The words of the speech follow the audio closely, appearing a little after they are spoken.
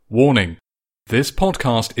Warning: this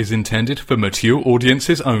podcast is intended for mature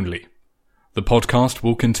audiences only. The podcast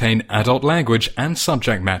will contain adult language and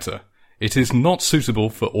subject matter. It is not suitable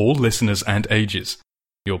for all listeners and ages.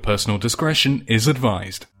 Your personal discretion is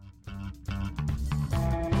advised.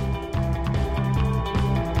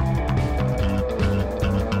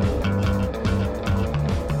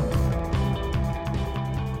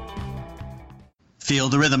 Feel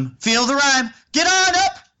the rhythm, feel the rhyme, get on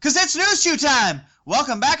up, cause it's news shoe time!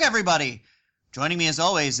 Welcome back, everybody! Joining me as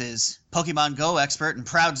always is Pokemon Go expert and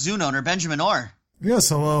proud Zune owner Benjamin Orr. Yes,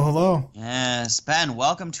 hello. Yes, Ben,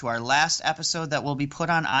 welcome to our last episode that will be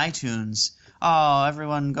put on iTunes. Oh,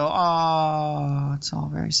 everyone go, oh, it's all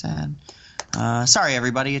very sad. Sorry,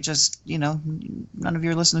 everybody, it just, none of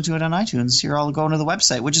you are listening to it on iTunes. You're all going to the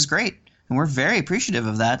website, which is great, and we're very appreciative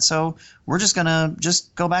of that, so we're just gonna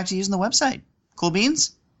go back to using the website. Cool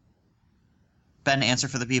beans? Ben, answer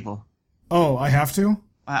for the people. Oh, I have to?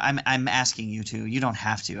 I'm asking you to. You don't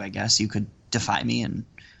have to, I guess. You could defy me and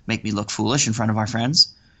make me look foolish in front of our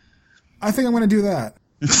friends. I think I'm going to do that.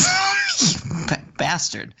 You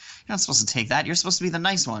bastard. You're not supposed to take that. You're supposed to be the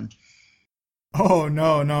nice one. Oh,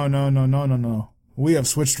 no. We have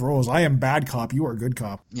switched roles. I am bad cop. You are good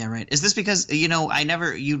cop. Yeah, right. Is this because, you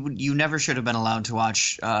never should have been allowed to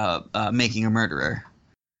watch Making a Murderer?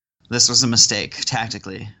 This was a mistake,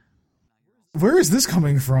 tactically. Where is this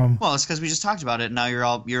coming from? Well, it's because we just talked about it. Now you're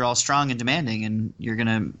all strong and demanding, and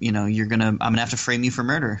I'm gonna have to frame you for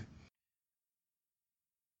murder.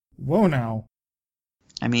 Whoa, now.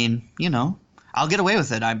 I mean, I'll get away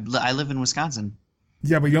with it. I live in Wisconsin.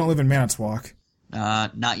 Yeah, but you don't live in Manitowoc.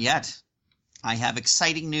 Not yet. I have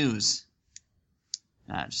exciting news.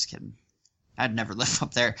 Just kidding. I'd never live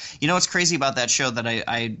up there. You know what's crazy about that show that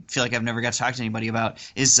I feel like I've never got to talk to anybody about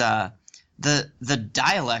is the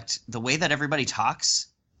dialect, the way that everybody talks,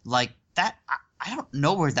 like that. I don't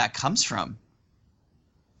know where that comes from.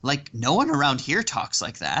 Like, no one around here talks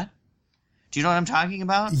like that. Do you know what I'm talking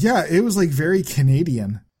about? Yeah, it was like very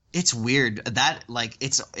Canadian. It's weird. That, like,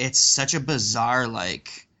 it's such a bizarre,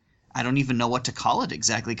 like, I don't even know what to call it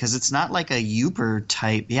exactly, because it's not like a Youper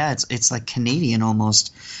type. Yeah, it's like Canadian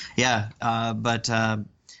almost. Yeah, but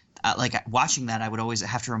like watching that, I would always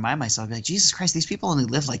have to remind myself, like, Jesus Christ, these people only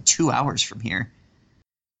live like 2 hours from here.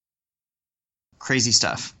 Crazy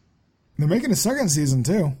stuff. They're making a second season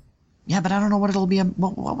too. Yeah, but I don't know what it'll be.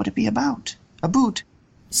 What would it be about? A boot.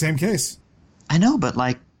 Same case. I know, but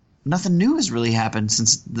like nothing new has really happened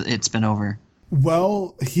since it's been over.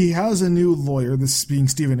 Well, he has a new lawyer, this being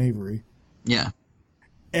Stephen Avery. Yeah.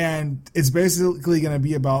 And it's basically going to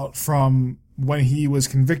be about from when he was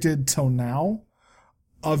convicted till now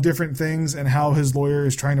of different things and how his lawyer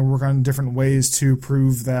is trying to work on different ways to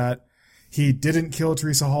prove that he didn't kill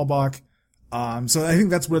Teresa Halbach. So I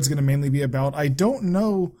think that's what it's going to mainly be about. I don't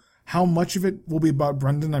know how much of it will be about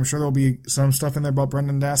Brendan. I'm sure there'll be some stuff in there about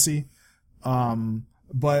Brendan Dassey.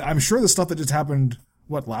 But I'm sure the stuff that just happened,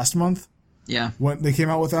 last month? Yeah. When they came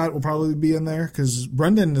out with that will probably be in there, because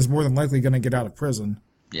Brendan is more than likely going to get out of prison.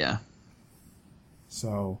 Yeah.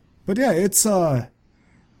 So, but yeah, it's, for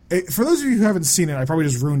those of you who haven't seen it, I probably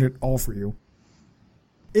just ruined it all for you.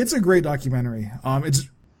 It's a great documentary.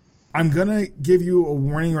 I'm going to give you a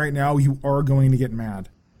warning right now. You are going to get mad.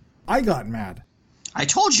 I got mad. I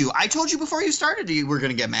told you before you started you were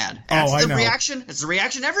going to get mad. I know. It's the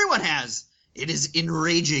reaction everyone has. It is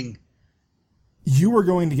enraging. You are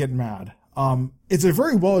going to get mad. It's a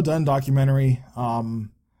very well done documentary, and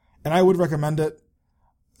I would recommend it.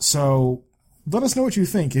 So let us know what you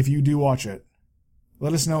think if you do watch it.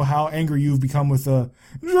 Let us know how angry you've become with the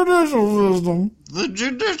judicial system. The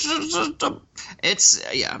judicial system. It's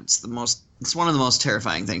one of the most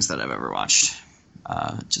terrifying things that I've ever watched.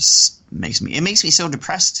 It just makes me so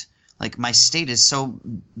depressed. Like, my state is so,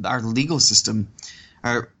 our legal system,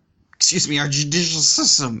 our judicial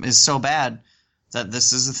system is so bad that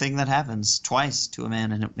this is a thing that happens twice to a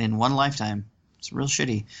man in one lifetime. It's real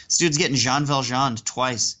shitty. This dude's getting Jean Valjean'd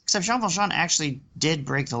twice. Except Jean Valjean actually did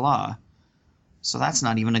break the law. So that's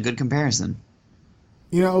not even a good comparison.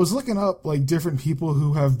 I was looking up, different people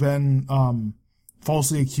who have been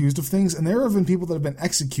falsely accused of things, and there have been people that have been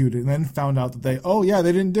executed and then found out that they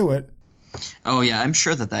didn't do it. Oh, yeah, I'm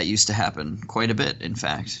sure that used to happen quite a bit, in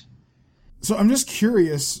fact. So I'm just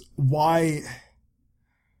curious why...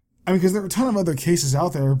 because there are a ton of other cases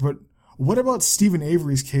out there, but what about Stephen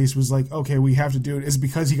Avery's case was like, okay, we have to do it? Is it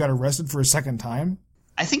because he got arrested for a second time?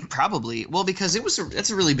 I think probably. Well, because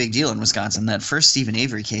it's a really big deal in Wisconsin. That first Stephen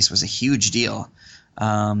Avery case was a huge deal.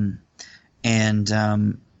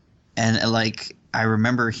 I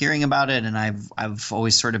remember hearing about it, and I've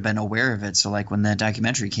always sort of been aware of it. So like when the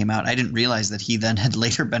documentary came out, I didn't realize that he then had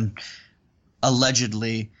later been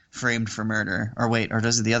allegedly framed for murder. Or wait, or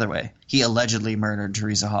does it the other way? He allegedly murdered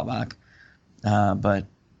Teresa Halbach. But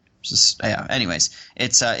just yeah. Anyways,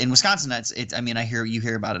 it's in Wisconsin. It's. I mean, you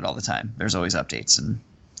hear about it all the time. There's always updates, and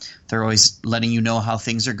they're always letting you know how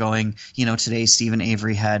things are going. You know, today Stephen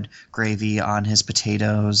Avery had gravy on his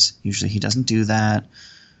potatoes. Usually he doesn't do that.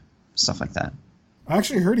 Stuff like that. I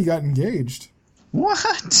actually heard he got engaged.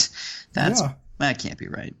 What? That can't be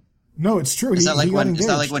right. No, it's true. Is that like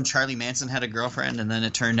when Charlie Manson had a girlfriend, and then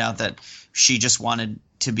it turned out that she just wanted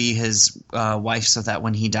to be his wife, so that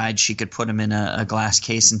when he died, she could put him in a glass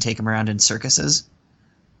case and take him around in circuses?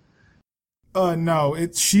 No,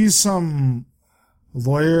 she's some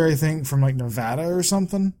lawyer, I think, from like Nevada or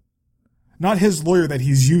something. Not his lawyer that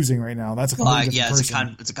he's using right now. That's a completely different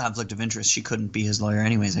person. It's a conflict of interest. She couldn't be his lawyer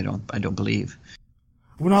anyways. I don't believe.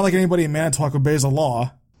 We're not like anybody in Manitowoc obeys the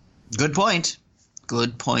law. Good point.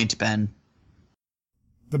 Good point, Ben.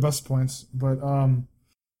 The best points, but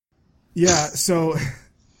yeah. So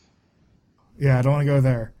yeah, I don't want to go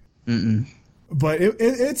there. But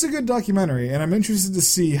it's a good documentary, and I'm interested to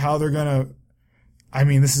see how they're gonna. I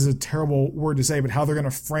mean, this is a terrible word to say, but how they're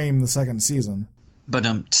gonna frame the second season. But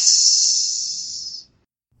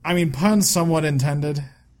I mean, pun somewhat intended.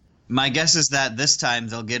 My guess is that this time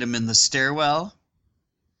they'll get him in the stairwell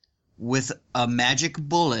with a magic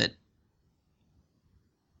bullet.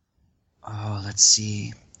 Oh, let's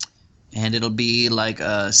see. And it'll be like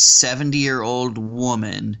a 70-year-old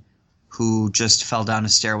woman who just fell down a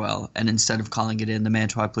stairwell. And instead of calling it in, the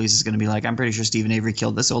Manitowoc police is going to be like, I'm pretty sure Stephen Avery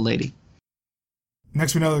killed this old lady.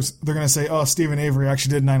 Next we know they're going to say, oh, Stephen Avery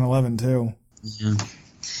actually did 9/11 too.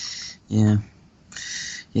 Yeah,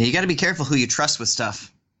 you got to be careful who you trust with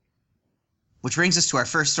stuff. Which brings us to our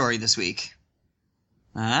first story this week.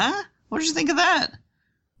 Huh? What did you think of that?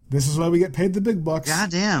 This is why we get paid the big bucks.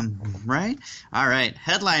 Goddamn, right? All right,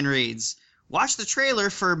 headline reads, watch the trailer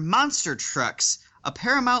for Monster Trucks, a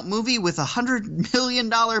Paramount movie with $100 million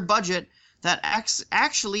budget that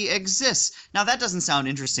actually exists. Now, that doesn't sound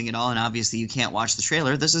interesting at all, and obviously you can't watch the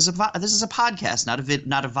trailer. This is a podcast, not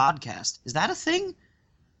a vodcast. Is that a thing? I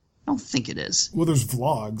don't think it is. Well, there's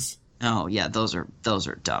vlogs. Oh, yeah, those are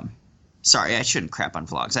dumb. Sorry, I shouldn't crap on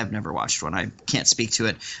vlogs. I've never watched one. I can't speak to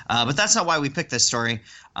it. But that's not why we picked this story.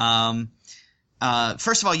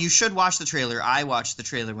 First of all, you should watch the trailer. I watched the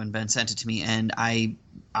trailer when Ben sent it to me, and I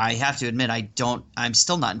have to admit I'm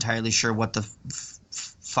still not entirely sure what the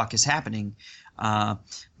fuck is happening.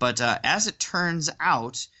 But as it turns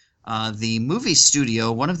out, one of the movie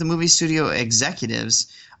studio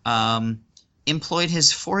executives employed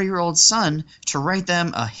his 4-year-old son to write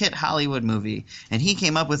them a hit Hollywood movie. And he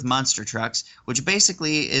came up with Monster Trucks, which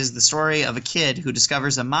basically is the story of a kid who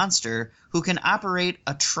discovers a monster who can operate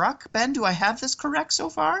a truck. Ben, do I have this correct so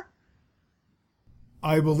far?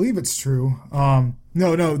 I believe it's true. No,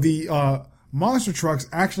 the Monster Trucks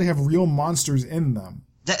actually have real monsters in them.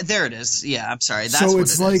 There it is. Yeah, I'm sorry. That's so what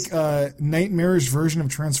it's it like is. A nightmarish version of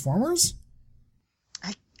Transformers?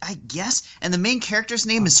 I guess. And the main character's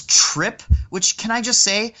name is Trip, which, can I just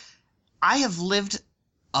say, I have lived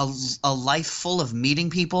a life full of meeting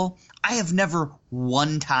people. I have never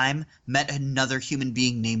one time met another human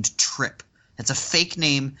being named Trip. It's a fake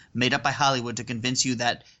name made up by Hollywood to convince you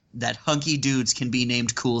that hunky dudes can be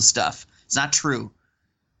named cool stuff. It's not true.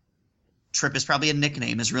 Trip is probably a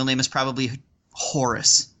nickname. His real name is probably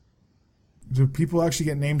Horace. Do people actually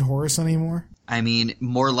get named Horace anymore? I mean,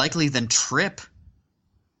 more likely than Trip.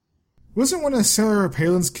 Wasn't one of Sarah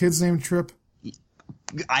Palin's kids named Trip?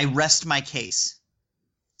 I rest my case.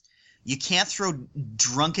 You can't throw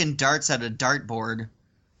drunken darts at a dartboard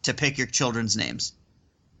to pick your children's names.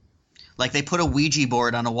 Like they put a Ouija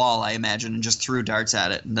board on a wall, I imagine, and just threw darts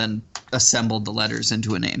at it and then assembled the letters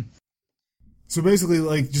into a name. So basically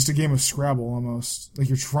like just a game of Scrabble almost. Like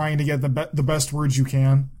you're trying to get the best words you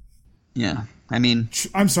can. Yeah, I mean...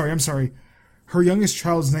 I'm sorry. Her youngest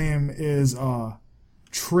child's name is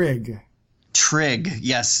Trig. Trig,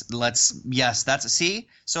 yes, that's a C.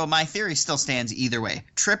 So my theory still stands either way.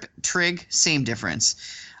 Trip, Trig, same difference.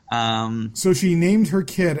 So she named her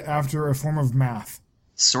kid after a form of math.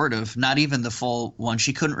 Sort of. Not even the full one.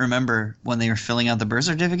 She couldn't remember when they were filling out the birth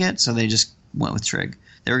certificate, so they just went with Trig.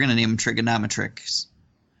 They were going to name him Trigonometrix.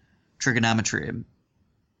 Trigonometry.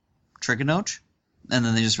 Trigonote? And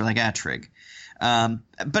then they just were like, Trig.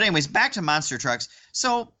 But anyways, back to Monster Trucks.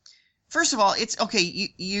 So... First of all, it's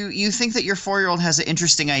okay. You think that your 4-year-old has an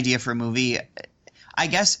interesting idea for a movie. I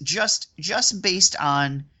guess just based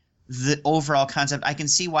on the overall concept. I can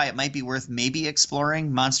see why it might be worth maybe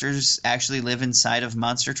exploring. Monsters actually live inside of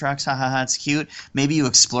monster trucks. Ha ha ha, it's cute. Maybe you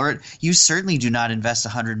explore it. You certainly do not invest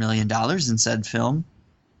 $100 million in said film.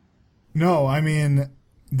 No, I mean,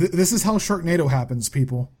 this is how Sharknado happens,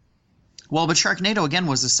 people. Well, but Sharknado, again,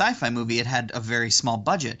 was a sci-fi movie. It had a very small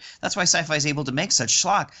budget. That's why sci-fi is able to make such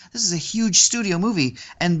schlock. This is a huge studio movie,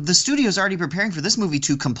 and the studio's already preparing for this movie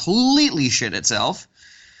to completely shit itself.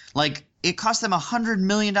 Like, it cost them $100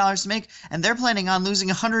 million to make, and they're planning on losing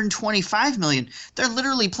 $125 million. They're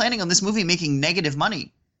literally planning on this movie making negative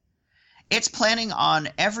money. It's planning on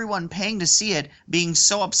everyone paying to see it being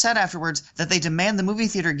so upset afterwards that they demand the movie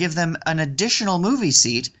theater give them an additional movie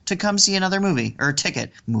seat to come see another movie. Or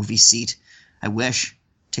ticket. Movie seat. I wish.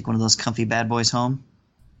 Take one of those comfy bad boys home.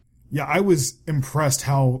 Yeah, I was impressed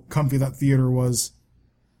how comfy that theater was.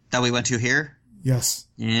 That we went to here? Yes.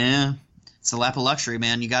 Yeah. It's a lap of luxury,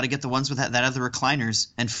 man. You got to get the ones with that other recliners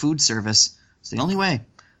and food service. It's the only way.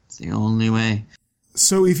 It's the only way.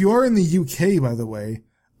 So if you are in the UK, by the way,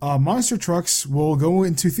 Monster Trucks will go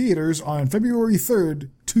into theaters on February 3rd,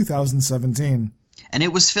 2017. And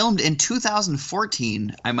it was filmed in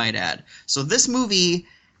 2014, I might add. So this movie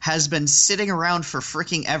has been sitting around for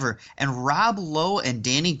freaking ever. And Rob Lowe and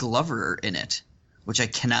Danny Glover are in it, which I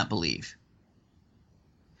cannot believe.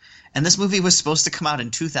 And this movie was supposed to come out in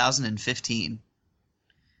 2015.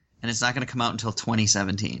 And it's not going to come out until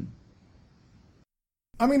 2017.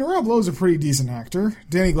 I mean, Rob Lowe's a pretty decent actor.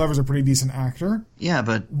 Danny Glover's a pretty decent actor. Yeah,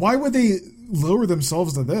 but... why would they lower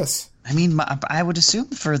themselves to this? I mean, I would assume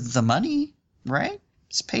for the money, right?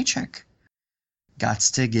 It's a paycheck.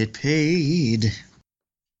 Gots to get paid.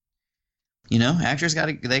 You know, actors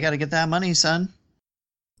gotta get that money, son.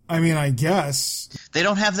 I mean, I guess. They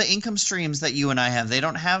don't have the income streams that you and I have. They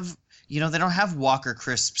don't have, they don't have Walker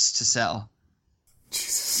crisps to sell.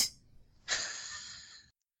 Jesus.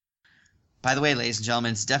 By the way, ladies and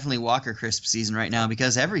gentlemen, it's definitely Walker Crisp season right now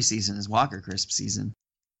because every season is Walker Crisp season.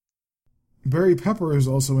 Barry Pepper is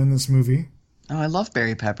also in this movie. Oh, I love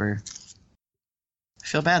Barry Pepper. I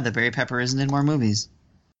feel bad that Barry Pepper isn't in more movies.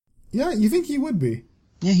 Yeah, you think he would be.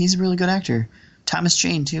 Yeah, he's a really good actor. Thomas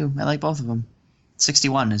Jane, too. I like both of them.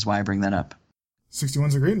 61 is why I bring that up.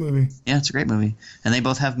 61's a great movie. Yeah, it's a great movie. And they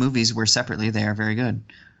both have movies where separately they are very good.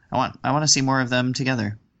 I want to see more of them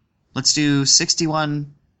together. Let's do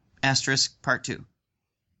 61... Asterisk Part 2.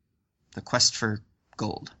 The Quest for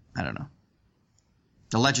Gold. I don't know.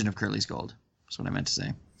 The Legend of Curly's Gold. That's what I meant to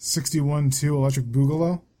say. 61-2 Electric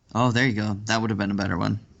Boogaloo. Oh, there you go. That would have been a better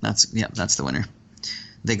one. That's the winner.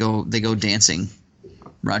 They go dancing.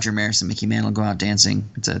 Roger Maris and Mickey Mantle go out dancing.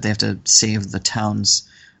 They have to save the town's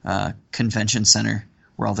convention center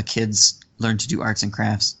where all the kids learn to do arts and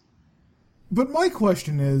crafts. But my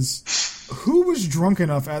question is, who was drunk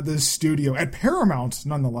enough at this studio, at Paramount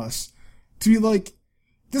nonetheless, to be like,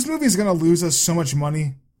 this movie is going to lose us so much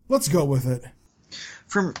money, let's go with it?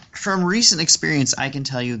 From recent experience, I can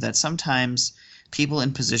tell you that sometimes people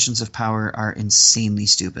in positions of power are insanely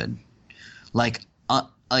stupid. Like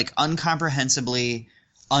incomprehensibly,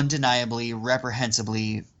 undeniably,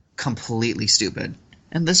 reprehensibly, completely stupid.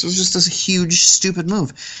 And this was just a huge, stupid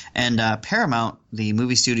move. And Paramount, the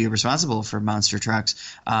movie studio responsible for Monster Trucks,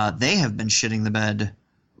 they have been shitting the bed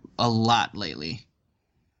a lot lately.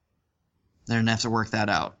 They're going to have to work that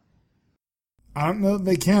out. I don't know if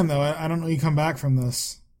they can, though. I don't know you come back from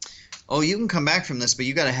this. Oh, you can come back from this, but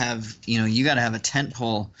you got to have, you got to have a tent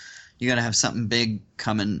pole. You got to have something big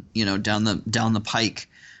coming, down the pike.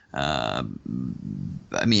 I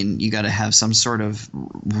mean, you got to have some sort of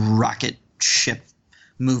rocket ship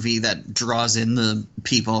movie that draws in the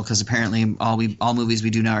people, because apparently all movies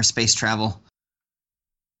we do now are space travel.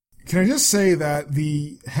 Can I just say that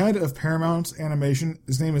the head of Paramount Animation,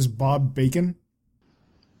 his name is Bob Bacon?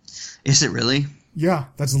 Is it really? Yeah,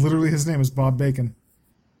 that's literally his name, is Bob Bacon.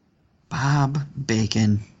 Bob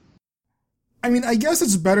Bacon. I mean, I guess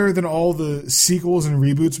it's better than all the sequels and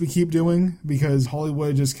reboots we keep doing, because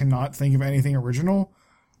Hollywood just cannot think of anything original.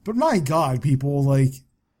 But my God, people,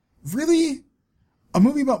 really? A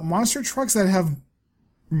movie about monster trucks that have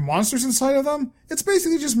monsters inside of them? It's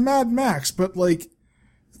basically just Mad Max, but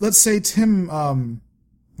let's say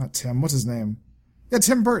not Tim, what's his name? Yeah,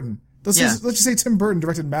 Tim Burton. Let's just say Tim Burton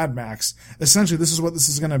directed Mad Max. Essentially, this is what this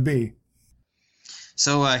is going to be.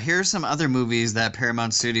 So here's some other movies that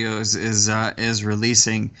Paramount Studios is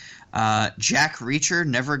releasing. Jack Reacher,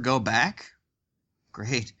 Never Go Back.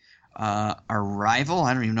 Great. Arrival,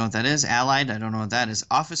 I don't even know what that is. Allied, I don't know what that is.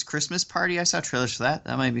 Office Christmas Party, I saw trailers for that.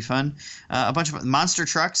 That might be fun. A bunch of Monster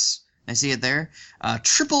Trucks, I see it there.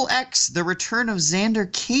 Triple X, The Return of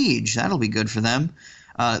Xander Cage, that'll be good for them.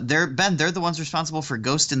 They're the ones responsible for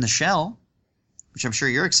Ghost in the Shell, which I'm sure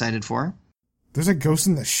you're excited for. There's a Ghost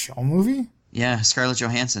in the Shell movie? Yeah, Scarlett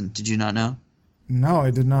Johansson. Did you not know? No,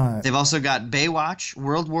 I did not. They've also got Baywatch,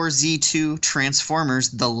 World War Z 2, Transformers: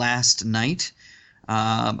 The Last Night,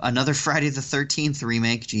 another Friday the 13th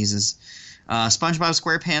remake, Jesus, SpongeBob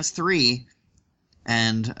SquarePants 3,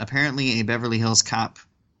 and apparently a Beverly Hills Cop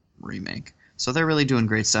remake. So they're really doing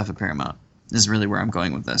great stuff at Paramount. This is really where I'm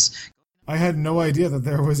going with this. I had no idea that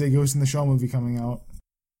there was a Ghost in the Shell movie coming out.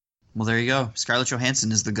 Well, there you go. Scarlett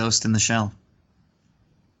Johansson is the Ghost in the Shell.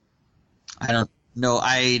 I don't know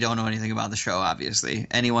anything about the show, obviously.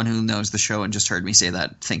 Anyone who knows the show and just heard me say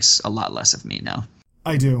that thinks a lot less of me now.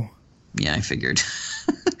 I do. Yeah, I figured.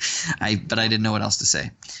 But I didn't know what else to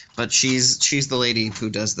say. But she's the lady who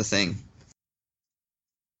does the thing.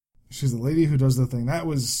 She's the lady who does the thing. That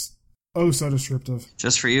was so descriptive.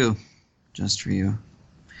 Just for you. Just for you.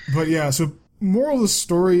 But yeah, so moral of the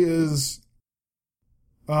story is...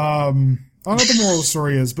 I don't know what the moral of the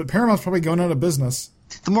story is, but Paramount's probably going out of business.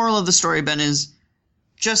 The moral of the story, Ben, is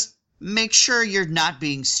just make sure you're not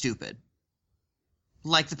being stupid.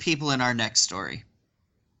 Like the people in our next story.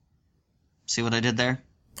 See what I did there?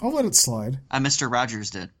 I'll let it slide. Mr. Rogers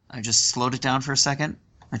did. I just slowed it down for a second.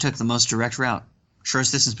 I took the most direct route.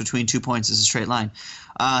 Shortest distance between 2 points is a straight line.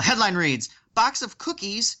 Headline reads, Box of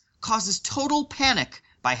Cookies Causes Total Panic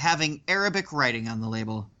by Having Arabic Writing on the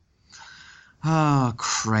Label. Oh,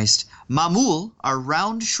 Christ. Mamoul are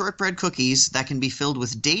round shortbread cookies that can be filled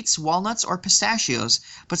with dates, walnuts, or pistachios,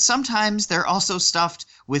 but sometimes they're also stuffed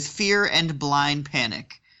with fear and blind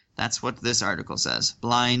panic. That's what this article says.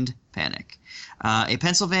 Blind panic. A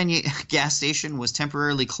Pennsylvania gas station was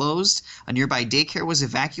temporarily closed, a nearby daycare was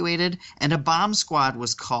evacuated, and a bomb squad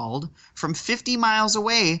was called from 50 miles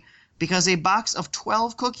away because a box of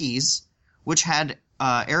 12 cookies, which had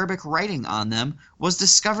Arabic writing on them, was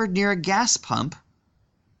discovered near a gas pump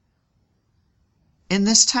in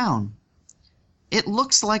this town. It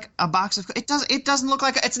looks like a box of... It doesn't look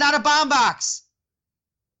like... It's not a bomb box!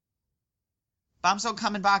 Bombs don't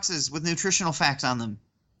come in boxes with nutritional facts on them.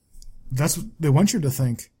 That's what they want you to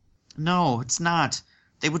think. No, it's not.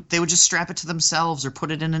 They would just strap it to themselves or put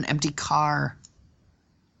it in an empty car.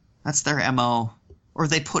 That's their MO. Or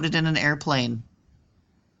they put it in an airplane.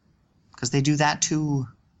 Because they do that too.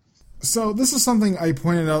 So this is something I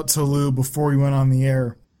pointed out to Lou before we went on the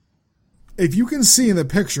air. If you can see in the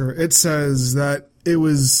picture, it says that it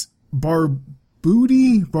was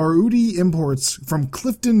Baroudi Imports from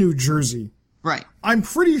Clifton, New Jersey. Right. I'm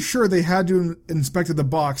pretty sure they had to inspected the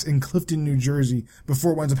box in Clifton, New Jersey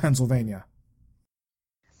before it went to Pennsylvania.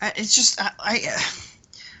 It's just I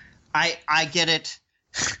get it.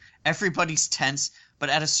 Everybody's tense,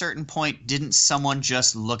 but at a certain point, didn't someone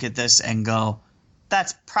just look at this and go,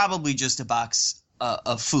 "That's probably just a box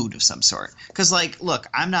of food of some sort"? Because, like, look,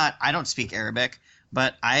 I don't speak Arabic,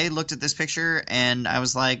 but I looked at this picture and I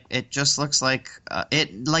was like, it just looks like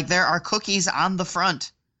there are cookies on the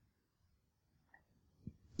front.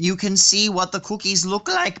 You can see what the cookies look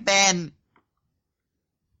like, Ben.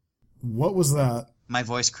 What was that? My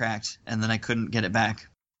voice cracked, and then I couldn't get it back.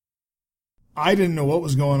 I didn't know what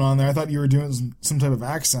was going on there. I thought you were doing some type of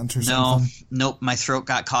accent or something. Nope. My throat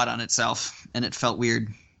got caught on itself, and it felt weird.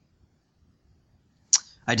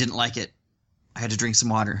 I didn't like it. I had to drink some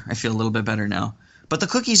water. I feel a little bit better now. But the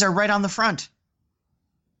cookies are right on the front.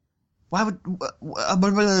 Why would...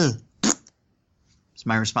 It's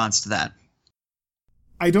my response to that.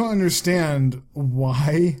 I don't understand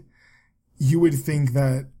why you would think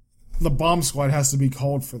that the bomb squad has to be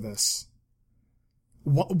called for this.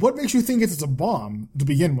 What makes you think it's a bomb to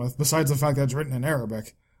begin with, besides the fact that it's written in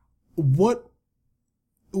Arabic? What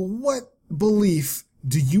belief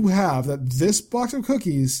do you have that this box of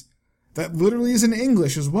cookies, that literally is in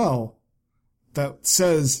English as well, that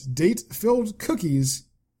says date-filled cookies,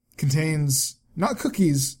 contains not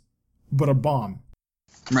cookies, but a bomb?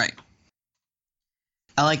 Right.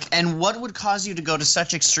 And what would cause you to go to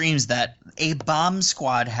such extremes that a bomb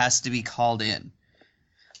squad has to be called in?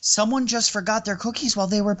 Someone just forgot their cookies while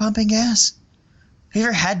they were pumping gas. Have you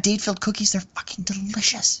ever had date-filled cookies? They're fucking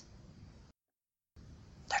delicious.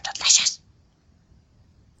 They're delicious.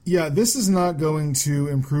 Yeah, this is not going to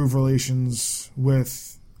improve relations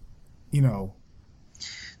with,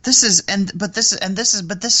 This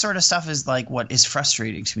sort of stuff is like what is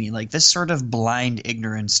frustrating to me. Like this sort of blind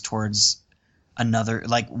ignorance towards another,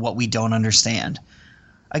 like what we don't understand.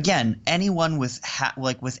 Again, anyone with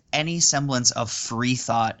with any semblance of free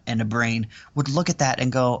thought and a brain would look at that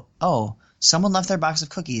and go, "Oh, someone left their box of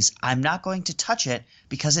cookies. I'm not going to touch it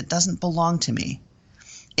because it doesn't belong to me."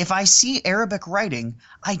 if I see Arabic writing,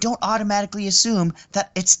 I don't automatically assume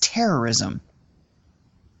that it's terrorism.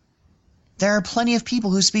 There are plenty of people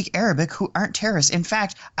who speak Arabic who aren't terrorists. In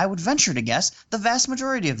fact, I would venture to guess the vast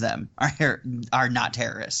majority of them are not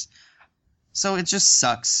terrorists. So it just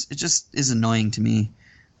sucks. It just is annoying to me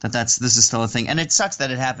that this is still a thing. And it sucks that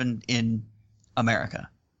it happened in America.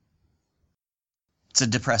 It's a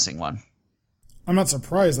depressing one. I'm not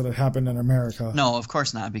surprised that it happened in America. No, of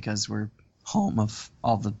course not, because we're home of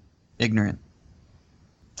all the ignorant.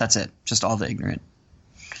 That's it. Just all the ignorant.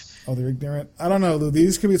 Oh, they're ignorant? I don't know, Lou.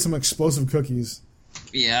 These could be some explosive cookies.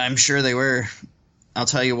 Yeah, I'm sure they were. I'll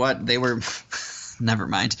tell you what, they were... Never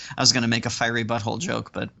mind. I was going to make a fiery butthole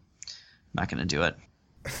joke, but I'm not going to do it.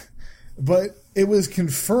 But it was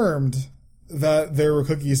confirmed that there were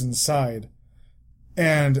cookies inside.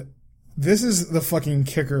 And this is the fucking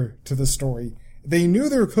kicker to the story. They knew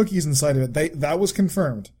there were cookies inside of it. That was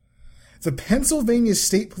confirmed. The Pennsylvania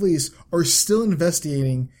State Police are still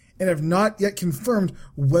investigating and have not yet confirmed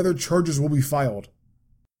whether charges will be filed.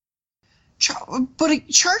 But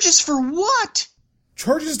charges for what?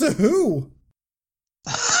 Charges to who?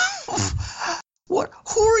 What?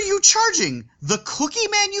 Who are you charging? The cookie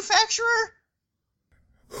manufacturer?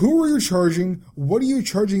 Who are you charging? What are you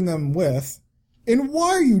charging them with? And why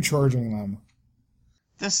are you charging them?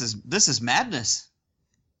 This is madness.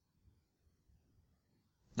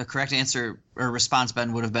 The correct answer or response,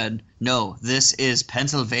 Ben, would have been, no, this is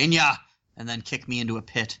Pennsylvania, and then kick me into a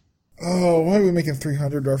pit. Oh, why are we making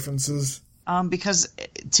 300 references? Because,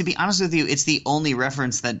 to be honest with you, it's the only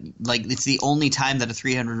reference that, it's the only time that a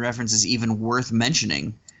 300 reference is even worth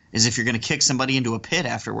mentioning, is if you're going to kick somebody into a pit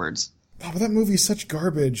afterwards. Oh, but that movie's such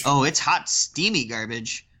garbage. Oh, it's hot, steamy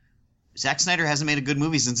garbage. Zack Snyder hasn't made a good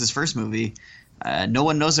movie since his first movie. No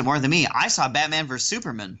one knows it more than me. I saw Batman vs.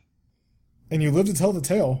 Superman. And you lived to tell the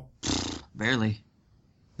tale. Barely.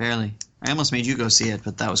 I almost made you go see it,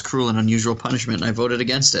 but that was cruel and unusual punishment, and I voted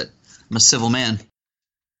against it. I'm a civil man.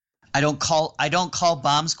 I don't call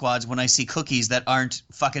bomb squads when I see cookies that aren't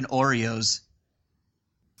fucking Oreos.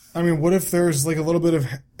 I mean, what if there's like a little bit of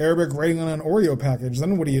Arabic writing on an Oreo package?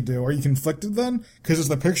 Then what do? Are you conflicted then? Because it's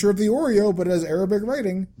the picture of the Oreo, but it has Arabic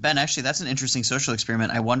writing. Ben, actually, that's an interesting social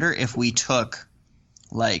experiment. I wonder if we took,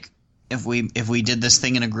 if we did this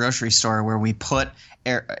thing in a grocery store where we put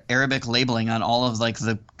Arabic labeling on all of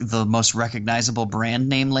the most recognizable brand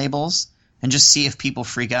name labels and just see if people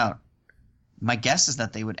freak out. My guess is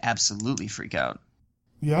that they would absolutely freak out.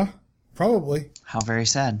 Yeah, probably. How very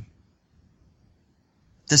sad.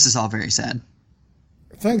 This is all very sad.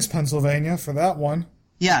 Thanks, Pennsylvania, for that one.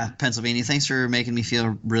 Yeah, Pennsylvania, thanks for making me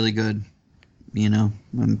feel really good. You know,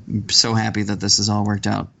 I'm so happy that this has all worked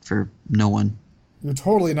out for no one. You're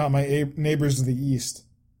totally not my neighbors to the east.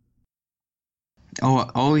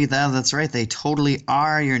 Oh, yeah, that's right. They totally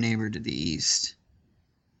are your neighbor to the east.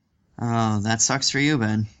 Oh, that sucks for you,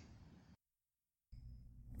 Ben.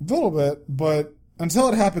 A little bit, but until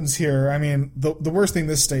it happens here, I mean, the worst thing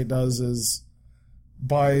this state does is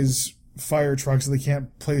buys fire trucks that they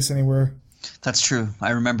can't place anywhere. That's true.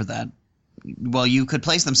 I remember that. Well, you could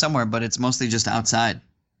place them somewhere, but it's mostly just outside.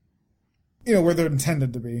 You know, where they're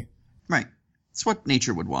intended to be. Right. It's what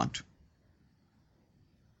nature would want.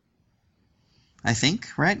 I think,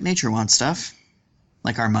 right? Nature wants stuff.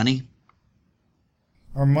 Like our money.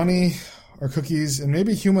 Our money, our cookies, and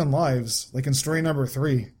maybe human lives, like in story number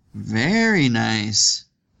 3. Very nice.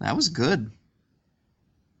 That was good.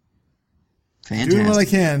 Fantastic. Doing what I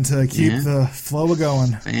can to keep the flow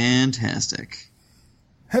going. Fantastic.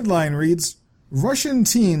 Headline reads, Russian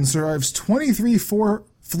teen survives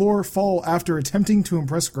 23-floor fall after attempting to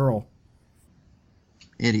impress girl.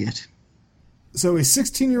 Idiot. So a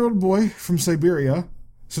 16-year-old boy from Siberia.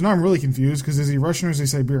 So now I'm really confused because is he Russian or is he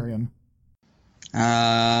Siberian?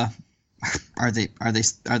 Are they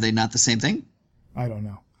not the same thing? I don't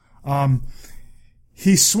know.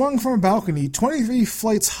 He swung from a balcony 23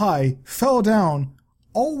 flights high, fell down,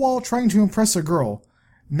 all while trying to impress a girl.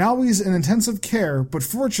 Now he's in intensive care, but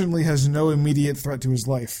fortunately has no immediate threat to his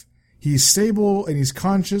life. He's stable and he's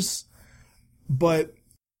conscious, but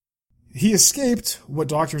he escaped, what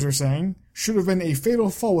doctors are saying, should have been a fatal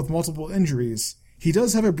fall with multiple injuries. He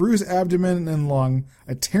does have a bruised abdomen and lung,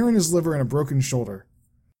 a tear in his liver, and a broken shoulder.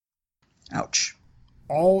 Ouch.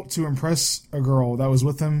 All to impress a girl that was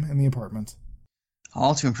with him in the apartment.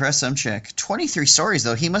 All to impress some chick. 23 stories,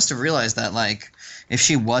 though. He must have realized that, if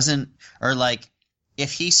she wasn't, or,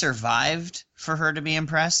 if he survived for her to be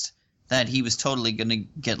impressed, that he was totally going to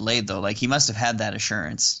get laid, though. He must have had that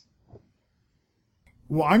assurance.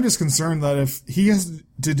 Well, I'm just concerned that if he has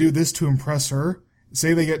to do this to impress her,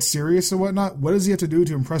 say they get serious or whatnot, what does he have to do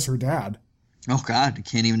to impress her dad? Oh God, I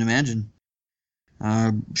can't even imagine.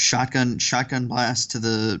 Shotgun blast to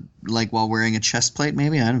the while wearing a chest plate.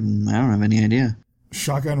 Maybe I don't have any idea.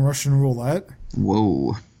 Shotgun Russian roulette.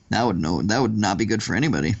 Whoa, that would not be good for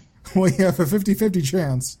anybody. Well, you have a 50-50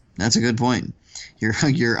 chance. That's a good point.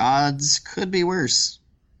 Your odds could be worse.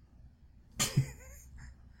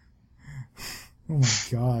 Oh my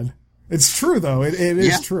God. It's true, though. It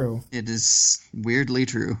is true. It is weirdly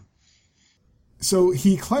true. So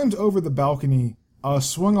he climbed over the balcony,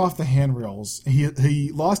 swung off the handrails.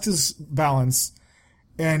 He lost his balance,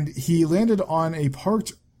 and he landed on a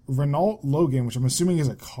parked Renault Logan, which I'm assuming is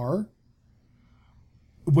a car,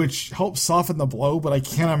 which helps soften the blow, but I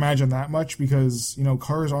can't imagine that much because,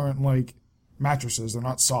 cars aren't like mattresses. They're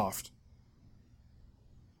not soft.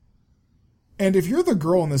 And if you're the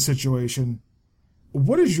girl in this situation,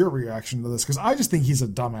 what is your reaction to this? Because I just think he's a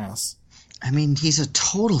dumbass. I mean, he's a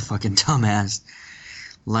total fucking dumbass.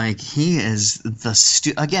 He is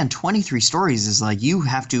again, 23 stories is you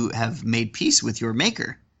have to have made peace with your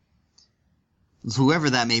maker. Whoever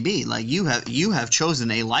that may be. You have chosen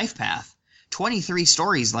a life path. 23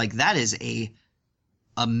 stories, that is a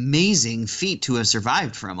amazing feat to have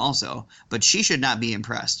survived from also. But she should not be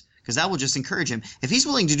impressed, because that will just encourage him. If he's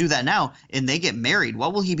willing to do that now and they get married,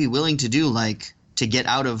 what will he be willing to do, to get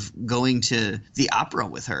out of going to the opera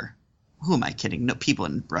with her? Who am I kidding? No, people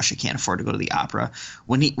in Russia can't afford to go to the opera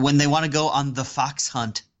when they want to go on the fox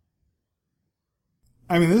hunt.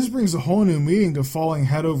 I mean, this brings a whole new meaning to falling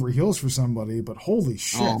head over heels for somebody, but holy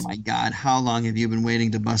shit. Oh my God, how long have you been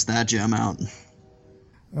waiting to bust that gem out?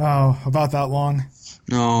 Oh, about that long.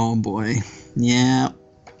 Oh boy. Yeah.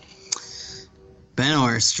 Ben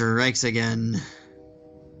Orr strikes again.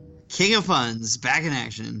 King of puns, back in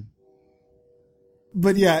action.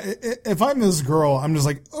 But yeah, if I'm this girl, I'm just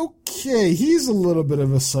okay, he's a little bit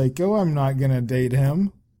of a psycho. I'm not going to date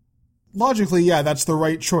him. Logically, yeah, that's the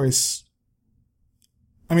right choice.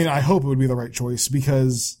 I mean, I hope it would be the right choice,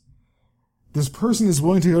 because this person is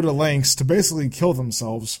willing to go to lengths to basically kill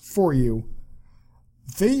themselves for you.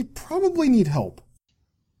 They probably need help.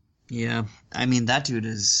 Yeah, I mean, that dude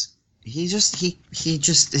is... He just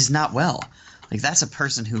is not well. That's a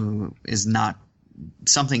person who is not...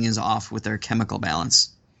 Something is off with their chemical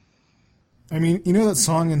balance. I mean, you know that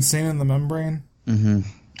song "Insane in the Membrane"? Mm-hmm.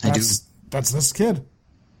 I do. That's this kid.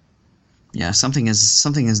 Yeah, something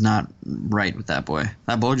is not right with that boy.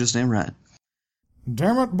 That boy just ain't right.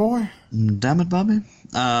 Damn it, boy. Damn it, Bobby.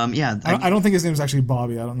 Yeah. I don't think his name's actually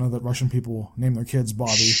Bobby. I don't know that Russian people name their kids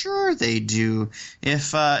Bobby. Sure they do.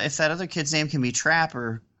 If that other kid's name can be Trap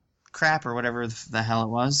or Crap or whatever the hell it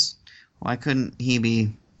was, why couldn't he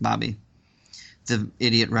be Bobby? The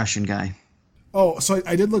idiot Russian guy. Oh, so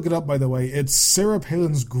I did look it up, by the way. It's Sarah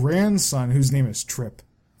Palin's grandson, whose name is Trip.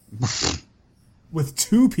 With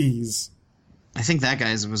 2 P's. I think that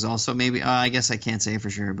guy's was also maybe... I guess I can't say for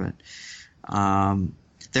sure, but...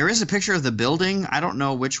 there is a picture of the building. I don't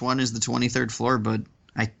know which one is the 23rd floor, but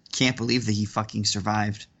I can't believe that he fucking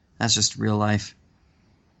survived. That's just real life.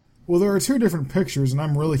 Well, there are 2 different pictures, and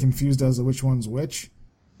I'm really confused as to which one's which.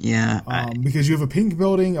 Yeah. Because you have a pink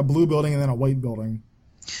building, a blue building, and then a white building.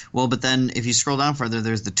 Well, but then if you scroll down further,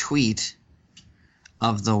 there's the tweet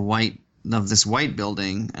of this white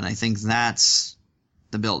building, and I think that's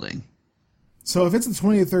the building. So if it's the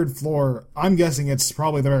 23rd floor, I'm guessing it's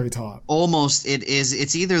probably the very top. Almost, it is.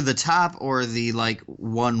 It's either the top or the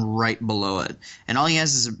one right below it. And all he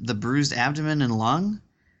has is the bruised abdomen and lung,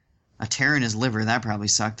 a tear in his liver. That probably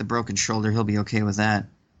sucked. The broken shoulder. He'll be okay with that.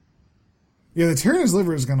 Yeah, the tear in his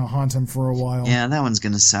liver is going to haunt him for a while. Yeah, that one's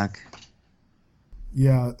going to suck.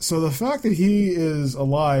 Yeah, so the fact that he is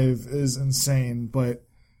alive is insane, but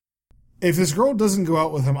if this girl doesn't go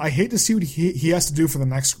out with him, I hate to see what he has to do for the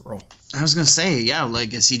next girl. I was going to say, yeah,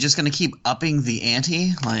 is he just going to keep upping the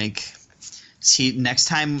ante? Is he next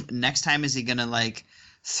time is he going to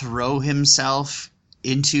throw himself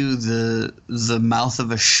into the mouth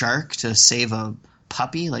of a shark to save a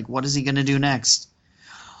puppy? What is he going to do next?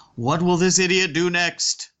 What will this idiot do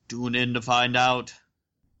next? Tune in to find out.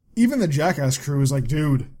 Even the Jackass crew is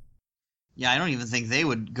dude. Yeah, I don't even think they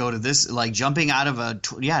would go to this, jumping out of a...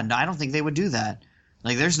 no, I don't think they would do that.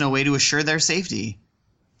 There's no way to assure their safety.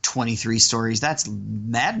 23 stories, that's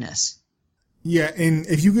madness. Yeah, and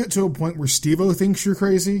if you get to a point where Steve-O thinks you're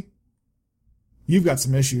crazy, you've got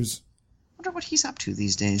some issues. I wonder what he's up to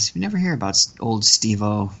these days. You never hear about old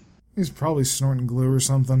Steve-O. He's probably snorting glue or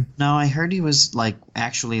something. No, I heard he was,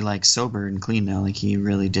 actually, sober and clean now. He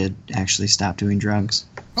really did actually stop doing drugs.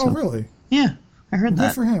 Oh, really? Yeah, I heard that.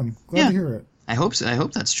 Good for him. Glad to hear it. I hope so. I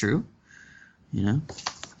hope that's true.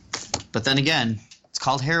 But then again, it's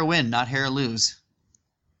called heroin, not hair lose.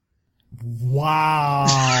 Wow.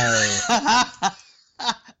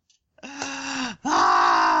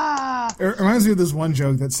 It reminds me of this one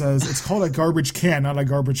joke that says it's called a garbage can, not a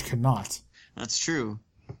garbage cannot. That's true.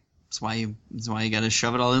 That's why you got to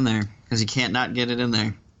shove it all in there, because you can't not get it in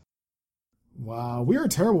there. Wow, we are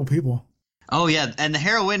terrible people. Oh yeah, and the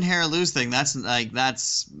Hera win, Hera lose thing. That's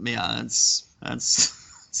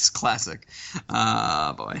it's classic.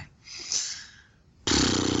 Boy.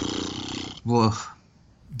 Whoa.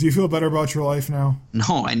 Do you feel better about your life now?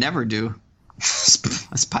 No, I never do.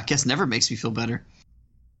 This podcast never makes me feel better.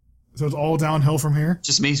 So it's all downhill from here?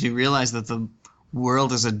 Just makes me realize that the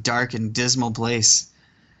world is a dark and dismal place.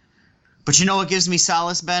 But you know what gives me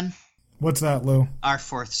solace, Ben? What's that, Lou? Our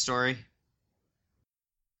fourth story.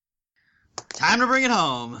 Time to bring it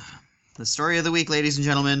home. The story of the week, ladies and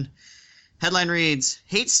gentlemen. Headline reads,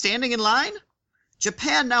 hate standing in line?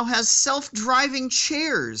 Japan now has self-driving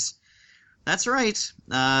chairs. That's right.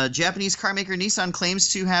 Japanese carmaker Nissan claims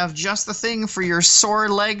to have just the thing for your sore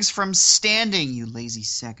legs from standing, you lazy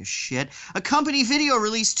sack of shit. A company video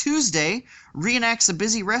released Tuesday reenacts a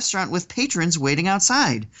busy restaurant with patrons waiting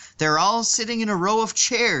outside. They're all sitting in a row of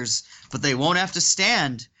chairs, but they won't have to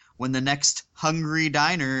stand when the next hungry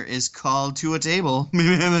diner is called to a table.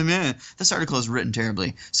 This article is written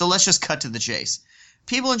terribly, so let's just cut to the chase.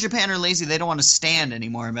 People in Japan are lazy. They don't want to stand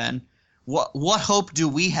anymore, Ben. What hope do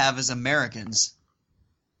we have as Americans?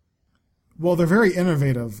 Well, they're very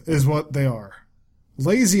innovative, is what they are.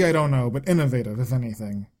 Lazy, I don't know, but innovative, if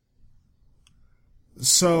anything.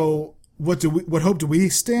 So, what hope do we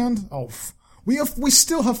stand? Oh, we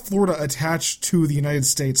still have Florida attached to the United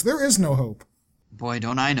States. There is no hope. Boy,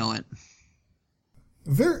 don't I know it.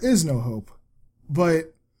 There is no hope.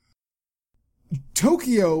 But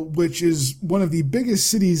Tokyo, which is one of the biggest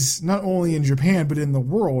cities not only in Japan but in the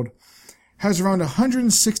world, has around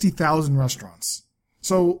 160,000 restaurants.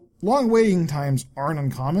 So long waiting times aren't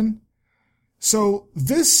uncommon. So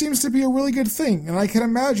this seems to be a really good thing, and I can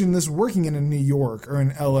imagine this working in a New York or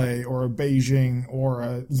an LA or a Beijing or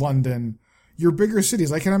a London, your bigger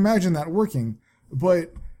cities. I can imagine that working.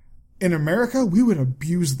 But in America, we would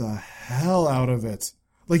abuse the hell out of it.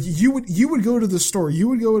 Like, you would go to the store, you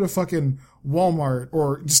would go to fucking Walmart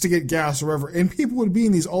or just to get gas or wherever, and people would be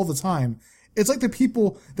in these all the time. It's like the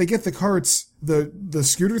people that get the carts, the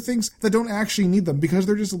scooter things, that don't actually need them because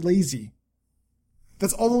they're just lazy.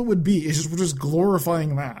 That's all it would be. It's just, we're just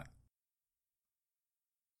glorifying that.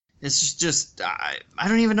 It's just I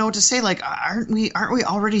don't even know what to say. Like, aren't we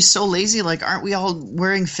already so lazy? Like, aren't we all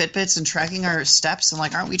wearing Fitbits and tracking our steps? And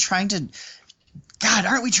like, aren't we trying to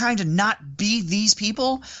not be these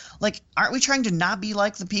people? Like, aren't we trying to not be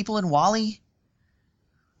like the people in WALL-E?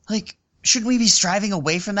 Like, shouldn't we be striving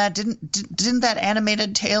away from that? Didn't that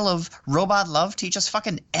animated tale of robot love teach us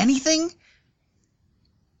fucking anything?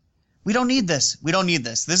 We don't need this.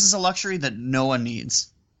 This is a luxury that no one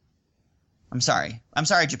needs. I'm sorry,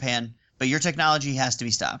 Japan, but your technology has to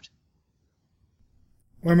be stopped.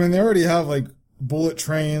 I mean, they already have, like, bullet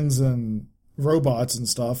trains and robots and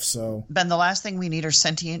stuff, so... Ben, the last thing we need are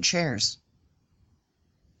sentient chairs.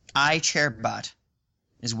 iChairbot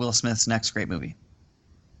is Will Smith's next great movie.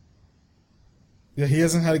 Yeah, he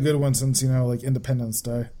hasn't had a good one since, like, Independence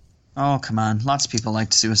Day. Oh, come on. Lots of people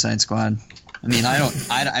liked Suicide Squad. I mean,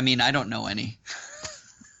 I don't know any.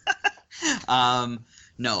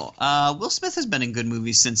 No. Will Smith has been in good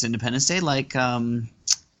movies since Independence Day, like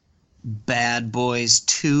Bad Boys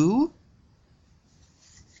 2.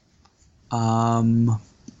 Yep,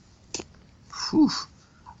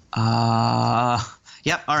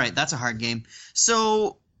 all right, that's a hard game.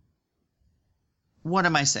 So, what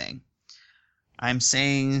am I saying? I'm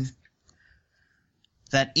saying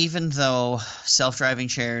that even though self-driving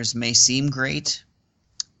chairs may seem great,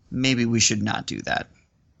 maybe we should not do that.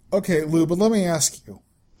 Okay, Lou, but let me ask you.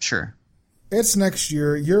 Sure. It's next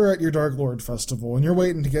year, you're at your Dark Lord Festival, and you're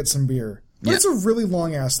waiting to get some beer. But Yep. It's a really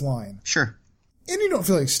long-ass line. Sure. And you don't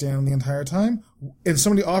feel like standing the entire time. And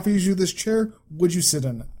somebody offers you this chair, would you sit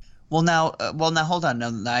in it? Well, now, hold on.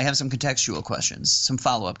 Now, I have some contextual questions, some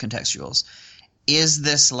follow-up contextuals. Is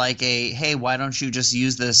this like hey, why don't you just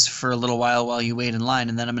use this for a little while you wait in line,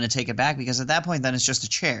 and then I'm going to take it back? Because at that point, then it's just a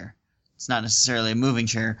chair. It's not necessarily a moving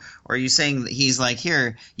chair. Or are you saying that he's like,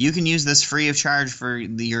 here, you can use this free of charge for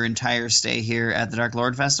your entire stay here at the Dark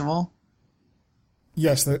Lord Festival?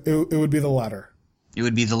 Yes, it would be the latter. It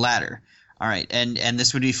would be the latter. All right, and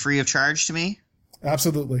this would be free of charge to me?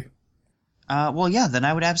 Absolutely. Well, yeah, then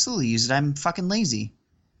I would absolutely use it. I'm fucking lazy.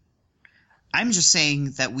 I'm just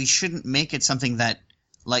saying that we shouldn't make it something that,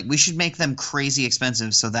 like, we should make them crazy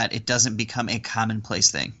expensive so that it doesn't become a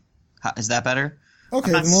commonplace thing. Is that better?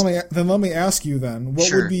 Okay, then let me ask you then. What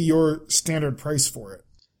Sure. would be your standard price for it?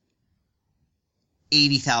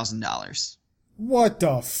 $80,000. What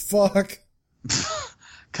the fuck?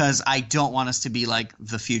 Because I don't want us to be like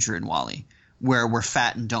the future in WALL-E, where we're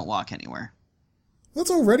fat and don't walk anywhere.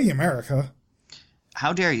 That's already America.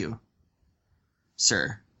 How dare you,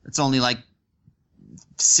 sir? It's only like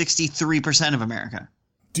 63% of America.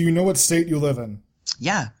 Do you know what state you live in?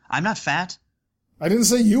 Yeah, I'm not fat. I didn't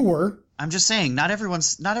say you were. I'm just saying, not everyone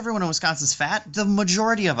in Wisconsin's fat. The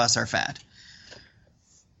majority of us are fat.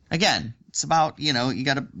 Again, it's about, you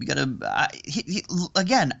gotta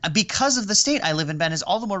again, because of the state I live in, Ben, is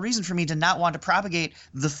all the more reason for me to not want to propagate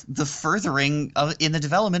the furthering in the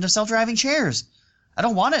development of self-driving chairs. I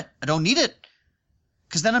don't want it. I don't need it.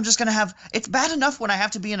 Because then I'm just going to have – it's bad enough when I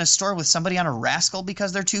have to be in a store with somebody on a rascal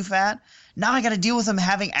because they're too fat. Now I got to deal with them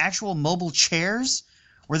having actual mobile chairs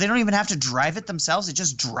where they don't even have to drive it themselves. It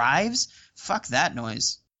just drives. Fuck that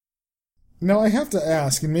noise. Now, I have to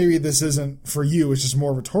ask, and maybe this isn't for you, it's just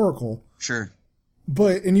more rhetorical. Sure.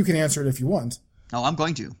 And you can answer it if you want. No, I'm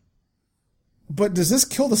going to. But does this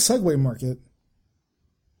kill the Segway market?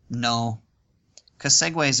 No. Because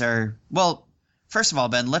Segways are – well, first of all,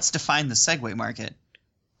 Ben, let's define the Segway market.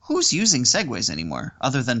 Who's using Segways anymore,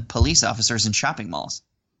 other than police officers in shopping malls?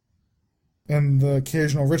 And the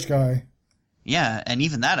occasional rich guy. Yeah, and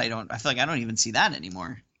even that I feel like I don't even see that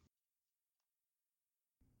anymore.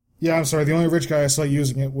 Yeah, I'm sorry. The only rich guy I saw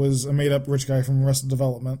using it was a made-up rich guy from Arrested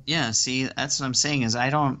Development. Yeah, see, that's what I'm saying is I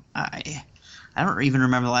don't even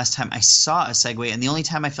remember the last time I saw a Segway, and the only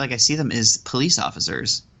time I feel like I see them is police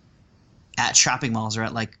officers at shopping malls or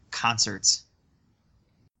at, like, concerts.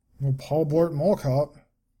 Well, Paul Blart Mall Cop.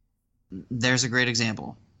 There's a great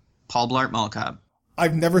example. Paul Blart Mall Cop.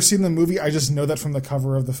 I've never seen the movie. I just know that from the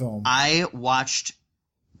cover of the film. I watched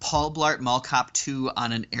Paul Blart Mall Cop 2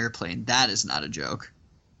 on an airplane. That is not a joke.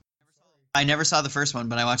 I never saw the first one,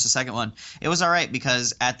 but I watched the second one. It was all right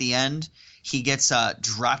because at the end, he gets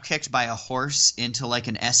drop-kicked by a horse into like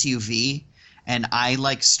an SUV, and I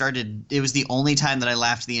it was the only time that I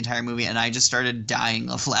laughed the entire movie, and I just started dying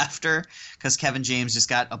of laughter because Kevin James just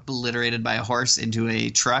got obliterated by a horse into a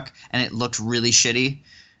truck, and it looked really shitty.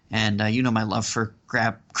 And you know my love for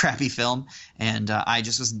crappy film, and I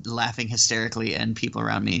just was laughing hysterically, and people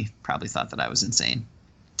around me probably thought that I was insane.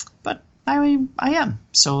 But I am,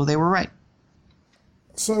 so they were right.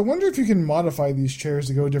 So I wonder if you can modify these chairs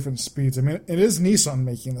to go different speeds. I mean, it is Nissan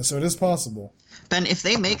making this, so it is possible. Ben, if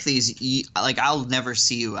they make these, like, I'll never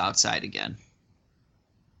see you outside again.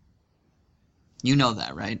 You know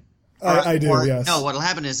that, right? I do, yes. No, what'll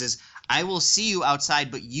happen is I will see you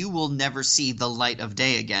outside, but you will never see the light of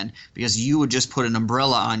day again because you would just put an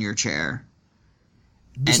umbrella on your chair.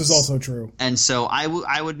 This is also true. And so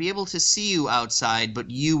I would be able to see you outside,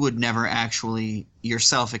 but you would never actually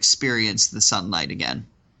yourself experience the sunlight again.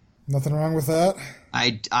 Nothing wrong with that.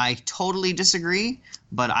 I totally disagree,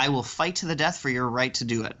 but I will fight to the death for your right to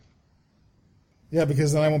do it. Yeah,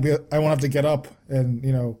 because then I won't have to get up and,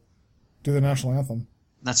 do the national anthem.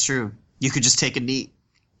 That's true. You could just take a knee.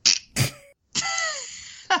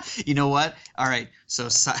 You know what? All right. So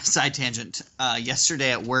side tangent.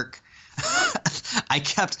 Yesterday at work, I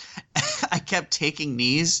kept taking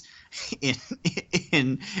knees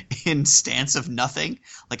in stance of nothing.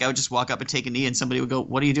 Like I would just walk up and take a knee, and somebody would go,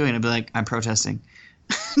 "What are you doing?" I'd be like, "I'm protesting."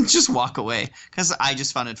 Just walk away because I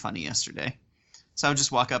just found it funny yesterday. So I would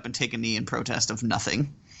just walk up and take a knee in protest of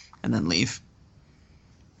nothing, and then leave.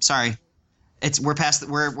 Sorry, we're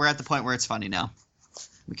at the point where it's funny now.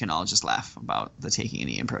 We can all just laugh about the taking a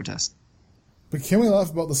knee in protest. But can we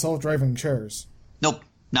laugh about the self-driving chairs? Nope,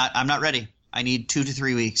 I'm not ready. I need 2 to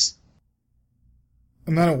 3 weeks.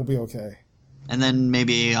 And then it will be okay. And then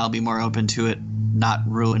maybe I'll be more open to it not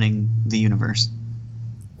ruining the universe.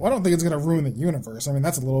 Well, I don't think it's going to ruin the universe. I mean,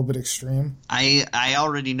 that's a little bit extreme. I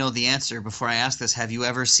already know the answer before I ask this. Have you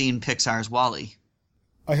ever seen Pixar's WALL-E?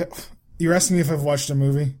 You're asking me if I've watched a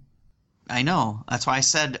movie? I know. That's why I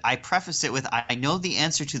said I prefaced it with I know the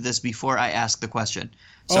answer to this before I ask the question.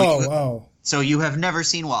 Wow. So you have never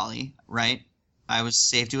seen WALL-E, right? I was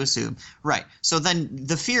safe to assume. Right. So then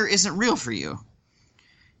the fear isn't real for you.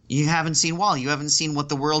 You haven't seen WALL-E. You haven't seen what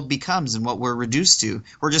the world becomes and what we're reduced to.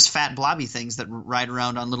 We're just fat blobby things that ride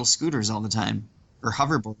around on little scooters all the time. Or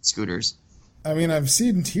hoverboard scooters. I mean, I've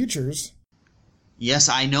seen Teachers. Yes,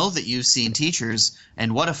 I know that you've seen Teachers,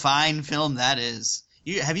 and what a fine film that is.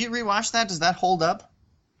 Have you rewatched that? Does that hold up?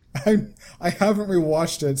 I haven't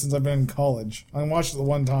rewatched it since I've been in college. I watched it the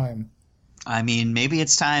one time. I mean, maybe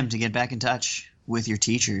it's time to get back in touch with your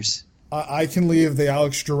teachers. I can leave the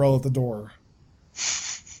Alex Jarrell at the door.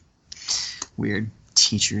 Weird.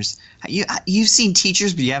 Teachers. You've seen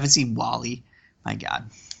Teachers, but you haven't seen Wall-E. My God.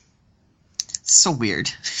 It's so weird.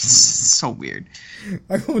 It's so weird.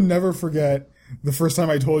 I will never forget the first time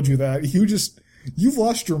I told you that. You've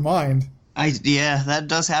lost your mind. Yeah, that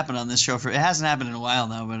does happen on this show. It hasn't happened in a while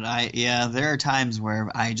now, but there are times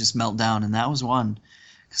where I just melt down, and that was one.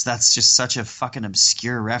 Because that's just such a fucking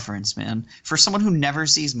obscure reference, man. For someone who never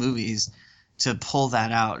sees movies, to pull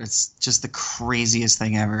that out, it's just the craziest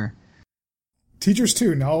thing ever. Teachers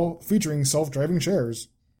 2, now featuring self-driving chairs.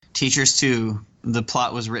 Teachers 2, the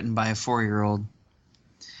plot was written by a 4-year-old.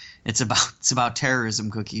 It's about terrorism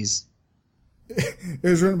cookies. It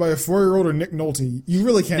was written by a 4-year-old or Nick Nolte. You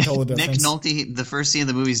really can't tell the difference. Nick Nolte, the first scene of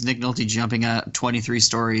the movie is Nick Nolte jumping 23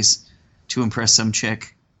 stories to impress some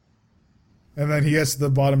chick. And then he gets to the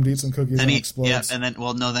bottom to eat some cookies and explodes. Yeah, and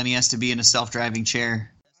then he has to be in a self-driving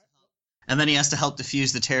chair. And then he has to help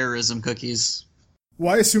defuse the terrorism cookies.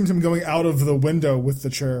 Well, I assumed him going out of the window with the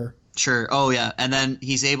chair. Sure. Oh, yeah. And then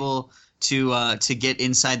he's able to get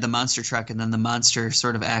inside the monster truck, and then the monster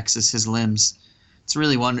sort of acts as his limbs. It's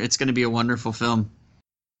really it's going to be a wonderful film.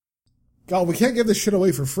 God, we can't give this shit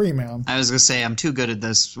away for free, man. I was going to say, I'm too good at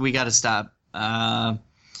this. We got to stop.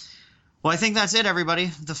 Well, I think that's it,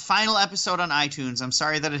 everybody. The final episode on iTunes. I'm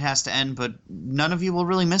sorry that it has to end, but none of you will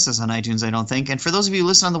really miss us on iTunes, I don't think. And for those of you who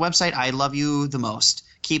listen on the website, I love you the most.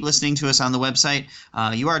 Keep listening to us on the website.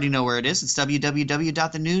 You already know where it is. It's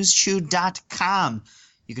www.thenewschew.com.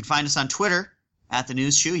 You can find us on Twitter at The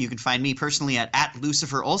News Chew. You can find me personally at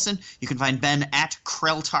Lucifer Olson. You can find Ben at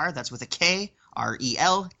Kreltar. That's with a K,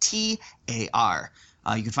 Reltar.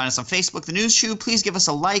 You can find us on Facebook, The News Chew. Please give us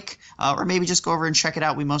a like, or maybe just go over and check it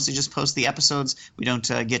out. We mostly just post the episodes. We don't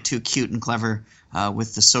get too cute and clever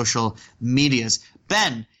with the social medias.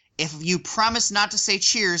 Ben, if you promise not to say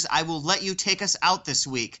cheers, I will let you take us out this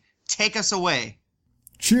week. Take us away.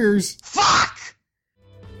 Cheers. Fuck!